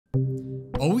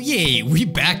Oh yeah, we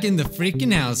back in the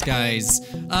freaking house, guys.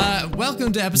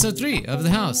 Welcome to episode 3 of the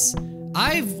house.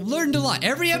 I've learned a lot.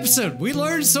 Every episode, we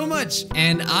learn so much.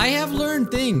 And I have learned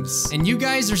things. And you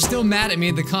guys are still mad at me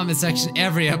in the comment section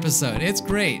every episode. It's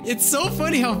great. It's so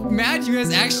funny how mad you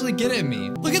guys actually get at me.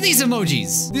 Look at these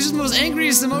emojis. These are the most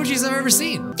angriest emojis I've ever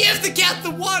seen. Give the cat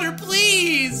the water,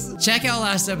 please. Check out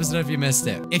last episode if you missed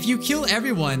it. If you kill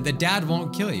everyone, the dad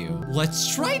won't kill you.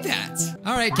 Let's try that.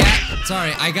 All right, cat.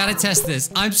 Sorry, I gotta test this.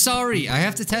 I'm sorry, I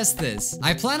have to test this.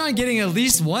 I plan on getting at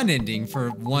least one ending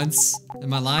for once in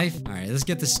my life. All right, let's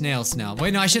get the snail.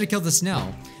 Wait, no, I should have killed the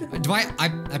snail. Do I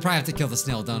probably have to kill the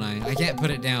snail, don't I? I can't put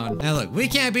it down. Now look, we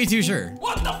can't be too sure.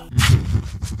 What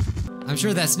the? I'm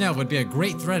sure that snail would be a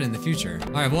great threat in the future.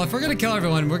 All right, well, if we're gonna kill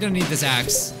everyone, we're gonna need this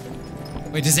axe.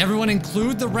 Wait, does everyone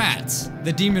include the rat?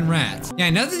 The demon rat? Yeah,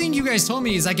 another thing you guys told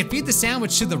me is I could feed the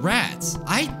sandwich to the rat.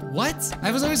 What?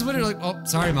 I was always wondering, like, oh,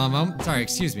 sorry, Mom. Sorry,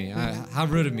 excuse me. How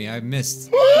rude of me, I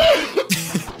missed.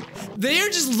 They are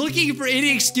just looking for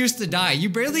any excuse to die. You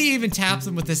barely even tap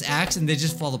them with this axe and they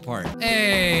just fall apart.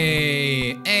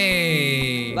 Hey.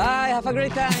 Bye, have a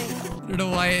great time. I don't know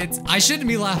why I shouldn't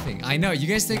be laughing. I know, you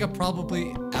guys think I'm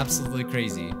probably absolutely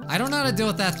crazy. I don't know how to deal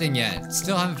with that thing yet.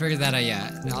 Still haven't figured that out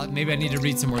yet. Maybe I need to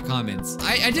read some more comments.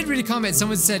 I did read a comment.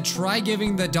 Someone said, try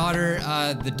giving the daughter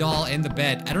the doll in the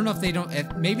bed. I don't know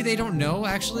if maybe they don't know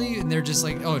actually, and they're just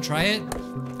like, oh, try it.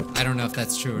 I don't know if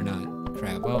that's true or not.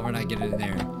 Crap, well, we're not getting in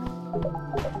there.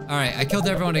 All right, I killed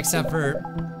everyone except for,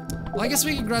 well, I guess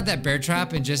we can grab that bear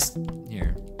trap and just,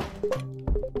 here.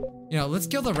 You know, let's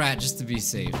kill the rat just to be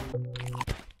safe.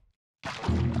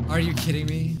 Are you kidding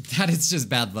me? That is just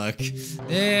bad luck.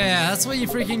 Yeah, that's what you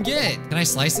freaking get. Can I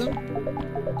slice him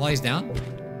while he's down?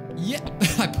 Yeah,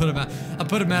 I put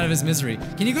him out of his misery.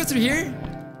 Can you go through here?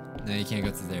 No, you can't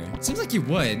go through there. Seems like you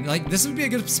would. Like, this would be a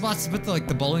good spot to put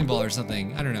the bowling ball or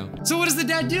something. I don't know. So what does the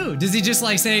dad do? Does he just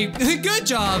like say, good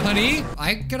job, honey?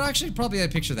 I could actually probably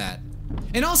picture that.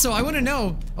 And also, I want to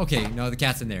know, okay, no, the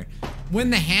cat's in there.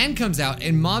 When the hand comes out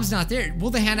and Mom's not there,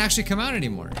 will the hand actually come out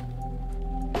anymore?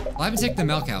 Well, I haven't taken the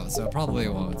milk out, so probably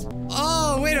it won't.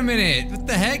 Oh, wait a minute. What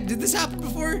the heck? Did this happen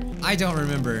before? I don't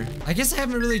remember. I guess I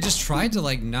haven't really just tried to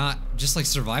like not just like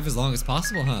survive as long as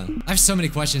possible, huh? I have so many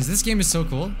questions. This game is so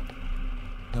cool.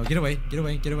 No, get away, get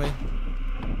away, get away.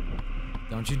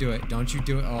 Don't you do it, don't you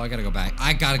do it. Oh, I gotta go back.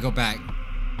 I gotta go back.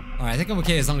 All right, I think I'm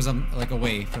okay as long as I'm like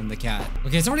away from the cat.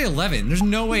 Okay, it's already 11. There's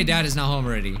no way Dad is not home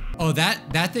already. Oh,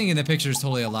 that thing in the picture is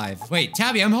totally alive. Wait,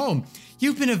 Tabby, I'm home.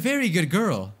 You've been a very good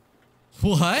girl.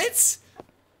 What?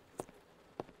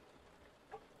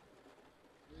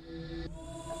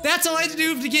 That's all I had to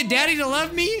do to get Daddy to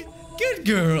love me? Good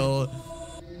girl.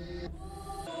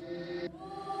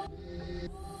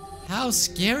 How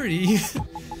scary.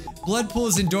 Blood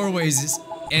pools in doorways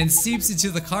and seeps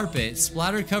into the carpet.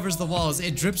 Splatter covers the walls.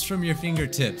 It drips from your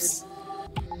fingertips.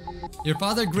 Your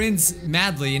father grins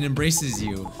madly and embraces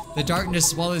you. The darkness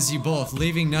swallows you both,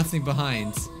 leaving nothing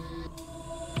behind.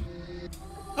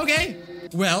 Okay.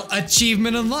 Well,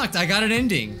 achievement unlocked. I got an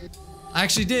ending. I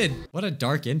actually did. What a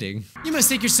dark ending. You must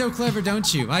think you're so clever,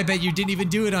 don't you? I bet you didn't even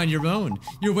do it on your own.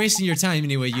 You're wasting your time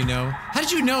anyway, you know. How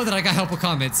did you know that I got help with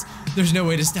comments? There's no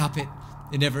way to stop it.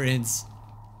 It never ends.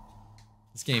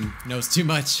 This game knows too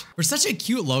much. For such a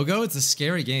cute logo, it's a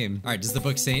scary game. All right, does the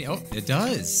book say? Oh, it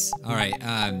does. All right,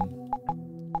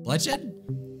 bloodshed?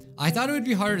 I thought it would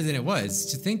be harder than it was.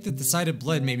 To think that the sight of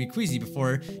blood made me queasy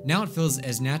before, now it feels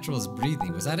as natural as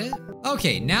breathing. Was that it?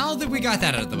 Okay, now that we got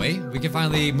that out of the way, we can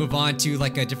finally move on to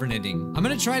like a different ending. I'm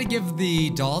gonna try to give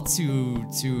the doll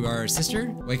to our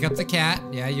sister. Wake up the cat.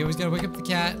 Yeah, you always gotta wake up the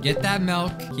cat. Get that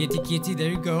milk. Kitty, kitty,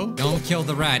 there you go. Don't kill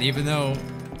the rat, even though,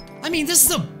 I mean, this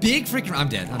is a big freaking, I'm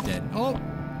dead, I'm dead. Oh,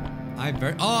 I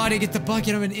didn't get the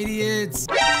bucket, I'm an idiot.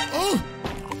 Oh,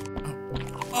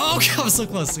 oh, I was so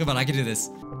close. Come on, I can do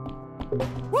this.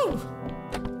 Woo!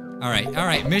 All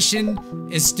right,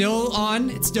 mission is still on.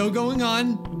 It's still going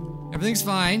on. Everything's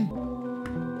fine.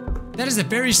 That is a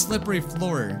very slippery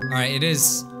floor. All right, it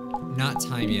is not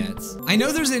time yet. I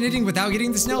know there's an ending without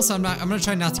getting the snail, so I'm gonna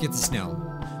try not to get the snail.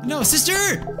 No,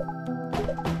 sister!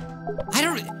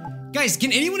 Guys,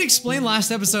 can anyone explain last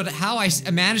episode how I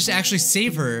managed to actually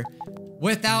save her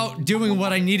without doing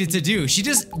what I needed to do? She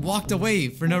just walked away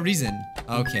for no reason.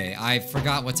 Okay, I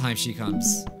forgot what time she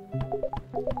comes.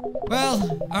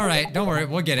 Well, all right, don't worry,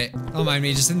 we'll get it. Don't mind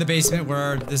me, just in the basement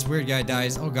where this weird guy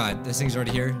dies. Oh God, this thing's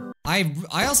already here. I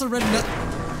also read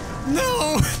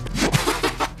no.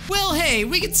 Well, hey,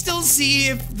 we can still see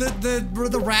if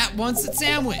the rat wants its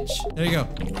sandwich. There you go.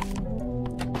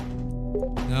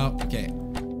 No, okay.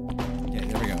 Okay,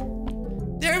 there we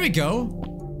go. There we go.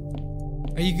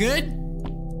 Are you good?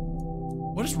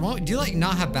 What is wrong? Do you like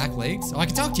not have back legs? Oh, I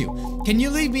can talk to you. Can you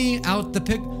leave me out the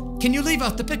Can you leave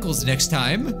out the pickles next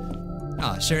time?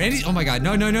 Oh, sure. Oh my god.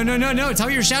 No, no, no, no, no, no. Tell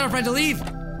your shadow friend to leave.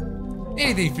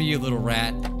 Anything for you, little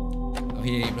rat. Oh,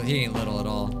 he ain't little at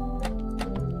all.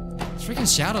 It's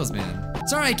freaking shadows, man.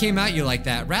 Sorry I came at you like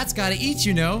that. Rats gotta eat,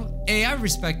 you know. Hey, I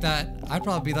respect that. I'd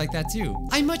probably be like that too.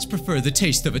 I much prefer the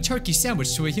taste of a turkey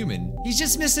sandwich to a human. He's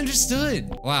just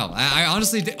misunderstood. Wow, I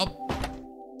honestly did. Oh.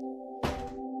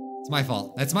 It's my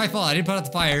fault. That's my fault. I didn't put out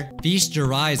the fire. Feast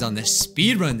your eyes on this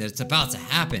speed run that's about to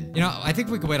happen. You know, I think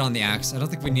we could wait on the axe. I don't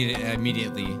think we need it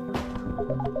immediately.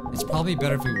 It's probably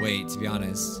better if we wait, to be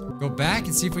honest. Go back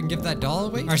and see if we can give that doll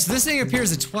away. All right, so this thing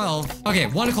appears at 12. Okay,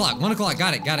 1 o'clock, 1 o'clock.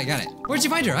 Got it, got it, got it. Where'd you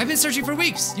find her? I've been searching for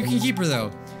weeks. You can keep her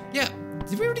though. Yeah,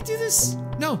 did we already do this?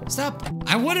 No, stop.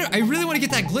 I really want to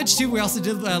get that glitch too. We also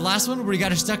did the last one where we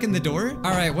got her stuck in the door.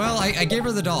 All right, well, I gave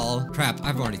her the doll. Crap,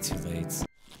 I'm already too late.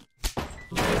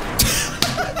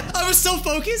 I was so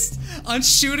focused on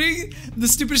shooting the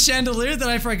stupid chandelier that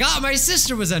I forgot my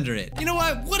sister was under it. You know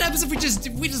what? What happens if we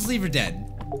just leave her dead?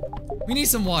 We need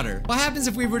some water. What happens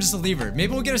if we were just to leave her?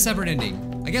 Maybe we'll get a separate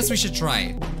ending. I guess we should try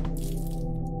it.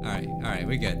 All right,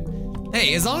 we good.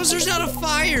 Hey, as long as there's not a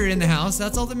fire in the house,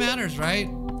 that's all that matters,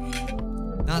 right?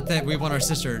 Not that we want our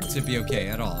sister to be okay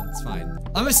at all. It's fine.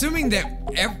 I'm assuming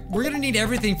that we're gonna need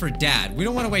everything for Dad. We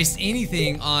don't want to waste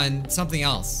anything on something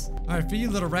else. All right, for you,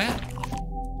 little rat. I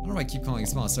don't know why I keep calling it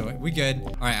small, so we good.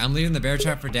 All right, I'm leaving the bear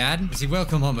trap for Dad, because he will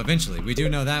come home eventually. We do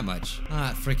know that much.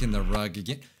 Ah, freaking the rug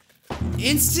again.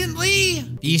 Instantly?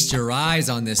 Feast your eyes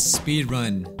on this speed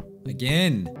run.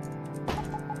 Again.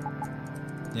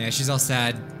 Yeah, she's all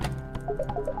sad.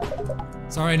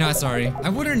 Sorry, not sorry. I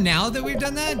wonder now that we've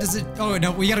done that, does it... Oh,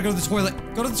 no, we gotta go to the toilet.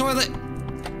 Go to the toilet.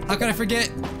 How could I forget?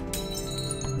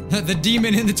 The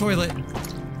demon in the toilet.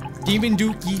 Demon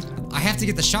Dookie. I have to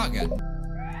get the shotgun.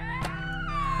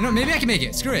 You know, maybe I can make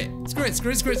it. Screw it. Screw it,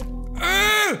 screw it, screw it.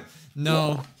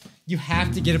 No. You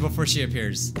have to get it before she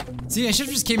appears. See, I should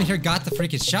have just came in here, got the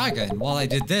freaking shotgun while I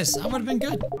did this. I would have been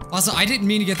good. Also, I didn't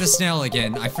mean to get the snail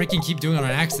again. I freaking keep doing it on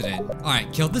accident. All right,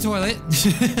 killed the toilet.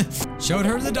 Showed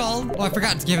her the doll. Oh, I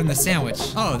forgot to give him the sandwich.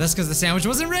 Oh, that's because the sandwich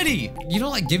wasn't ready. You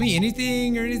don't like give me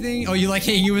anything or anything? Oh, you like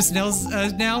hanging with snails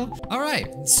now? All right,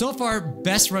 so far,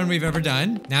 best run we've ever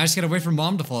done. Now I just gotta wait for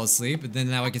Mom to fall asleep, and then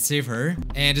now I can save her.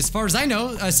 And as far as I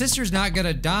know, sister's not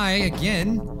gonna die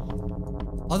again.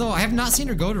 Although I have not seen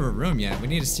her go to her room yet. We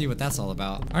need to see what that's all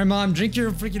about. All right, Mom, drink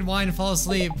your freaking wine and fall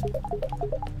asleep.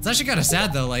 It's actually kind of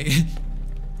sad though, like,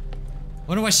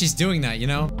 wonder why she's doing that, you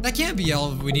know? That can't be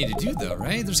all we need to do though,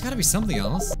 right? There's gotta be something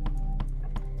else.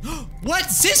 What?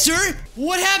 Sister?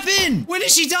 What happened? When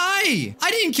did she die?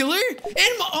 I didn't kill her.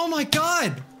 And oh my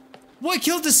God. What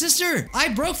killed the sister? I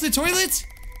broke the toilet?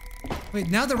 Wait,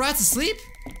 now the rat's asleep?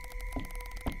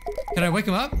 Can I wake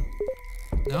him up?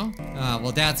 No?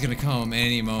 Well, Dad's gonna come home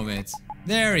any moment.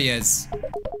 There he is.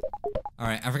 All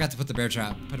right, I forgot to put the bear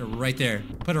trap. Put it right there.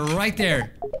 Put it right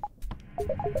there.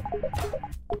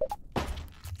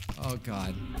 Oh,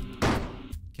 God.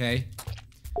 Okay.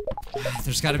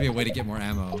 There's gotta be a way to get more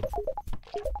ammo.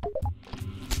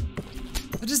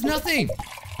 That does nothing.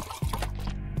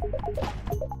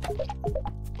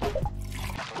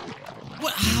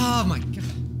 What? Oh, my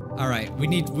God. All right, we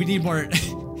need more...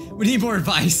 We need more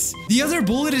advice. The other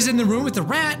bullet is in the room with the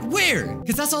rat. Where?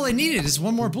 Because that's all I needed is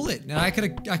one more bullet. And I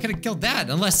could have killed that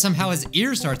unless somehow his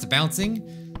ear starts bouncing.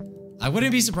 I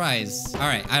wouldn't be surprised. All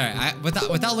right.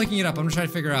 Without looking it up, I'm gonna try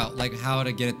to figure out like how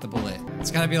to get the bullet. It's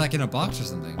gotta be like in a box or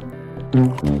something.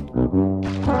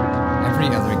 Every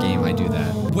other game I do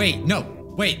that. Wait, no.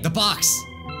 Wait, the box.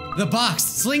 The box,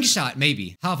 slingshot,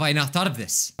 maybe. How have I not thought of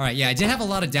this? All right, yeah, I did have a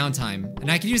lot of downtime, and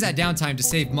I could use that downtime to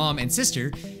save Mom and sister.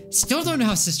 Still don't know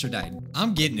how sister died.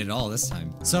 I'm getting it all this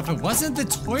time. So if it wasn't the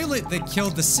toilet that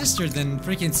killed the sister, then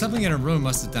freaking something in her room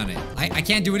must have done it. I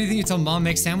can't do anything until Mom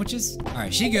makes sandwiches? All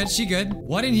right, she good, she good.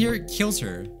 What in here kills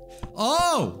her?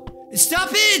 Oh,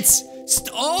 stop it!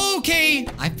 Okay,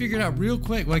 I figured out real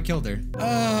quick what killed her.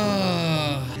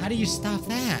 How do you stop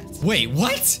that? Wait,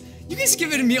 what? You guys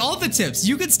giving me all the tips.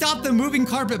 You could stop the moving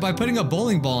carpet by putting a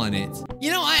bowling ball on it.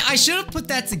 You know, I should have put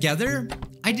that together.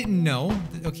 I didn't know.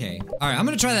 Okay. All right, I'm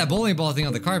gonna try that bowling ball thing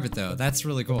on the carpet though. That's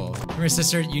really cool. Come here,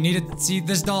 sister. You need to see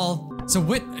this doll. So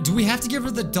what, do we have to give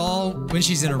her the doll when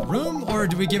she's in her room or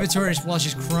do we give it to her while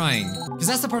she's crying? Because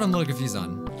that's the part I'm a little confused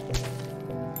on.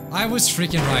 I was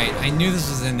freaking right. I knew this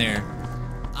was in there.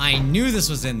 I knew this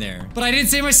was in there, but I didn't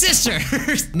save my sister.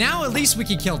 Now at least we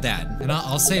can kill Dad, and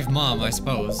I'll save Mom, I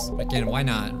suppose. Again, why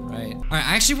not, right? All right,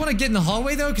 I actually want to get in the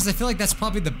hallway though, because I feel like that's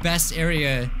probably the best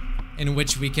area in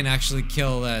which we can actually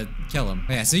kill him. Oh,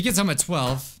 yeah, so he gets home at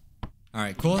 12. All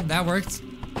right, cool. That worked.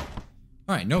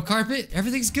 All right, no carpet.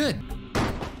 Everything's good.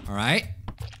 All right.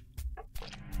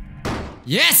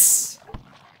 Yes!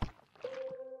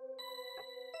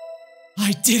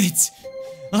 I did it!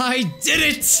 I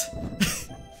did it!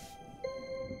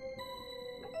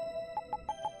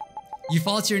 You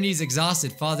fall to your knees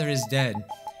exhausted. Father is dead.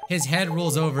 His head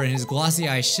rolls over and his glossy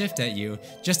eyes shift at you,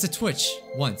 just a twitch,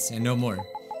 once and no more.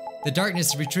 The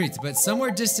darkness retreats, but somewhere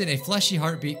distant a fleshy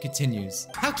heartbeat continues.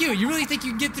 How cute, you really think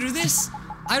you can get through this?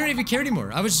 I don't even care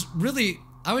anymore. I was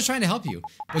trying to help you.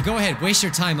 But go ahead, waste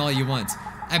your time all you want.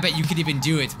 I bet you could even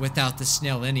do it without the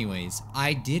snail anyways.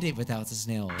 I did it without the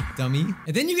snail, dummy.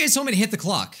 And then you guys told me to hit the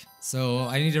clock. So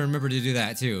I need to remember to do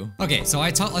that too. Okay, so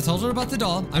I told her about the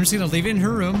doll. I'm just gonna leave it in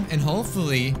her room and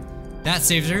hopefully that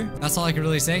saves her. That's all I can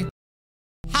really say.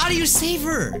 How do you save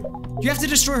her? You have to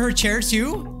destroy her chair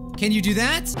too? Can you do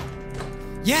that?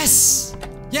 Yes!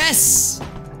 Yes!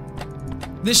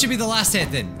 This should be the last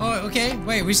hit then. Oh, okay.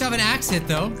 Wait, we still have an axe hit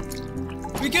though.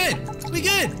 We good. We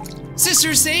good.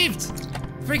 Sister saved.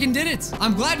 Freaking did it.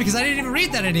 I'm glad because I didn't even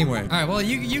read that anywhere. All right, well,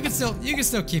 you can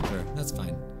still keep her. That's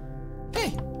fine.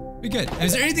 Hey, we good.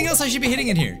 Is there anything else I should be hitting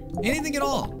in here? Anything at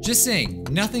all? Just saying,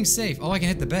 nothing's safe. Oh, I can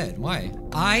hit the bed. Why?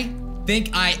 I think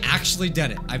I actually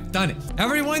did it. I've done it.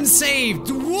 Everyone's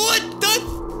saved. What the?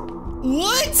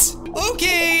 What?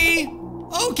 Okay.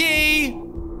 Okay.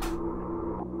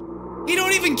 He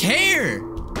don't even care.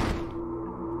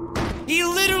 He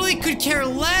literally could care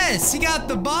less. He got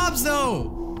the bobs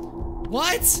though.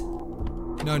 What?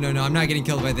 No, no, no, I'm not getting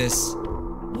killed by this.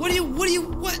 What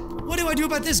do I do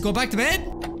about this? Go back to bed?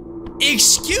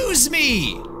 Excuse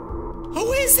me.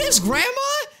 Who is this, Grandma?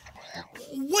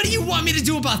 What do you want me to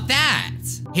do about that?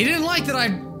 He didn't like that I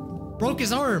broke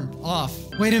his arm off.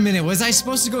 Wait a minute, was I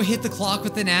supposed to go hit the clock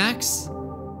with an axe?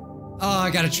 Oh, I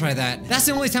gotta try that. That's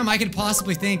the only time I could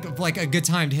possibly think of like a good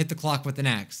time to hit the clock with an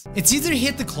axe. It's either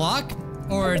hit the clock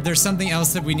or there's something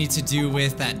else that we need to do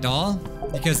with that doll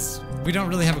because we don't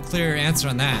really have a clear answer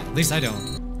on that. At least I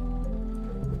don't.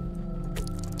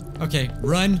 Okay,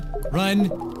 run, run,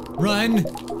 run.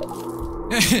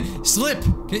 Slip.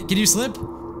 Can you slip?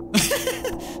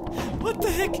 What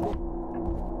the heck?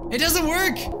 It doesn't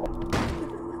work.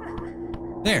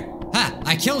 There. Ha!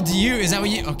 I killed you. Is that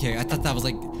what you? Okay, I thought that was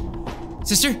like.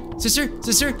 Sister, sister,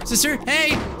 sister, sister.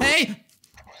 Hey, hey.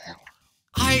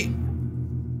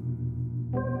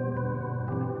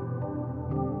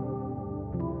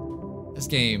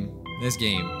 This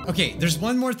game. Okay, there's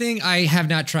one more thing I have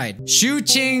not tried. Shu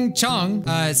Ching Chong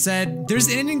said, there's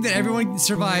an ending that everyone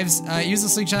survives. Use the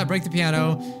slingshot, break the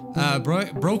piano,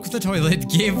 broke the toilet,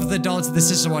 gave the doll to the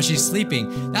sister while she's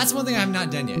sleeping. That's one thing I have not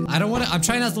done yet. I'm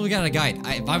trying not to look at a guide.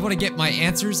 If I want to get my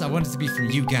answers, I want it to be from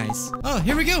you guys. Oh,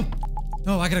 here we go.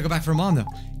 Oh, I gotta go back for Mom though.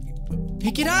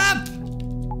 Pick it up!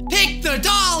 Pick the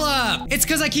doll up! It's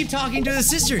because I keep talking to the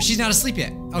sister. She's not asleep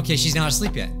yet. Okay, she's not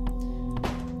asleep yet.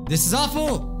 This is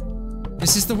awful.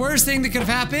 This is the worst thing that could have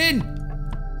happened.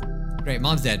 Great,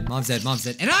 Mom's dead. Mom's dead. Mom's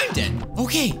dead. And I'm dead.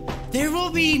 Okay, there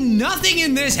will be nothing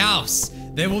in this house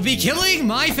that will be killing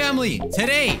my family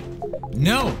today.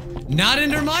 No, not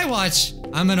under my watch.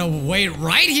 I'm gonna wait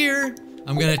right here.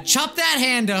 I'm gonna chop that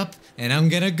hand up. And I'm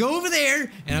gonna go over there,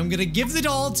 and I'm gonna give the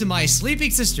doll to my sleeping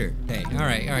sister. Okay, all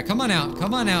right, come on out,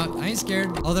 come on out. I ain't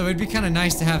scared. Although it'd be kind of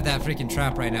nice to have that freaking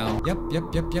trap right now. Yep.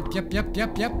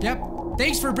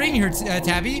 Thanks for bringing her,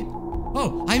 Tabby.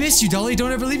 Oh, I miss you, Dolly.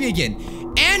 Don't ever leave me again.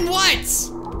 And what?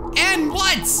 And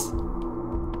what?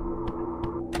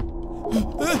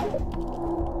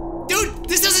 Dude,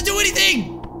 this doesn't do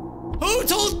anything. Who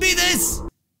told me this?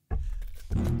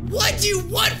 What do you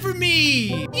want from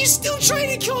me? You still trying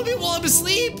to kill me while I'm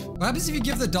asleep? What happens if you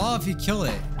give the doll if you kill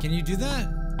it? Can you do that?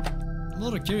 I'm a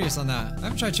little curious on that. I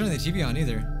haven't tried turning the TV on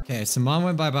either. Okay, so Mom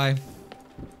went bye-bye.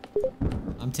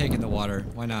 I'm taking the water.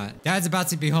 Why not? Dad's about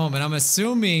to be home and I'm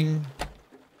assuming...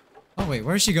 Oh wait,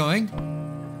 where's she going?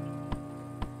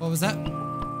 What was that?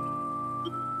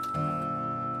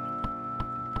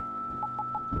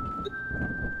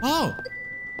 Oh!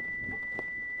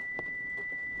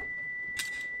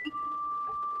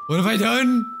 What have I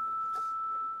done?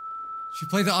 She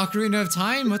played the Ocarina of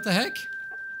Time? What the heck?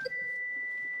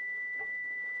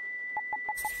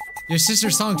 Your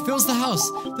sister's song fills the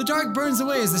house. The dark burns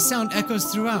away as the sound echoes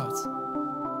throughout.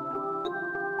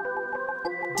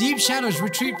 Deep shadows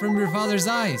retreat from your father's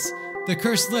eyes. The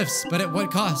curse lifts, but at what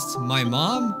cost? My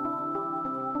mom?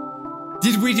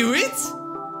 Did we do it?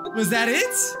 Was that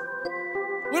it?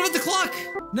 What about the clock?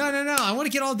 No, I want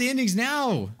to get all the endings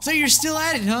now. So you're still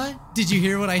at it, huh? Did you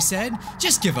hear what I said?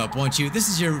 Just give up, won't you? This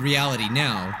is your reality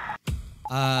now.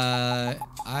 I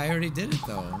already did it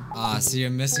though. So you're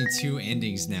missing 2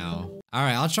 endings now. All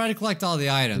right, I'll try to collect all the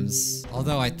items.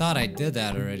 Although I thought I did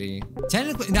that already.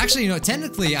 Technically, actually, you know,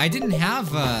 technically I didn't have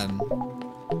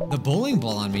the bowling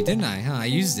ball on me, didn't I? Huh, I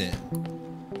used it.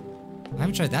 I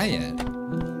haven't tried that yet.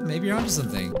 Maybe you're onto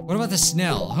something. What about the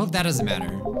snail? I hope that doesn't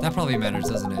matter. That probably matters,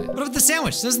 doesn't it? What about the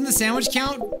sandwich? Doesn't the sandwich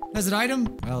count as an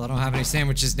item? Well, I don't have any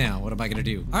sandwiches now. What am I gonna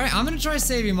do? All right, I'm gonna try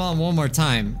saving mom one more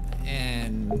time.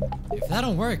 And if that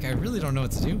don't work, I really don't know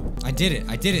what to do. I did it.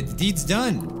 I did it. The deed's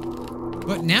done.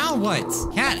 But now what?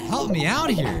 Cat, help me out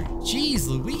here. Jeez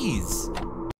Louise.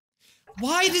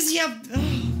 Why does he have...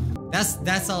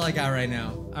 That's all I got right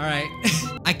now. All right.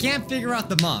 I can't figure out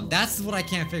the mom. That's what I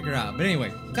can't figure out. But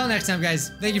anyway, till next time,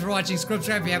 guys. Thank you for watching.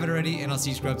 Subscribe if you haven't already, and I'll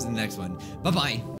see you scrubs in the next one. Bye-bye.